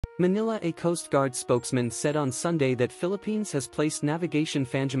Manila. A Coast Guard spokesman said on Sunday that Philippines has placed Navigation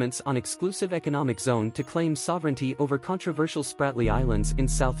Fanduments on exclusive economic zone to claim sovereignty over controversial Spratly Islands in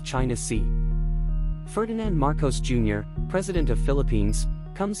South China Sea. Ferdinand Marcos Jr., President of Philippines,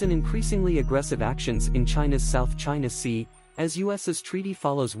 comes in increasingly aggressive actions in China's South China Sea, as US's treaty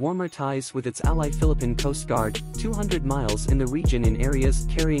follows warmer ties with its ally Filipin Coast Guard, 200 miles in the region in areas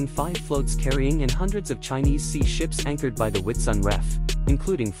carrying 5 floats carrying and hundreds of Chinese sea ships anchored by the Whitsun Ref,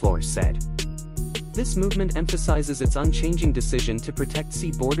 including Flores said. This movement emphasizes its unchanging decision to protect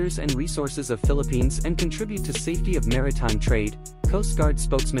sea borders and resources of Philippines and contribute to safety of maritime trade, Coast Guard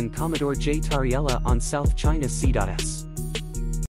spokesman Commodore Tarriela on South China Sea.S.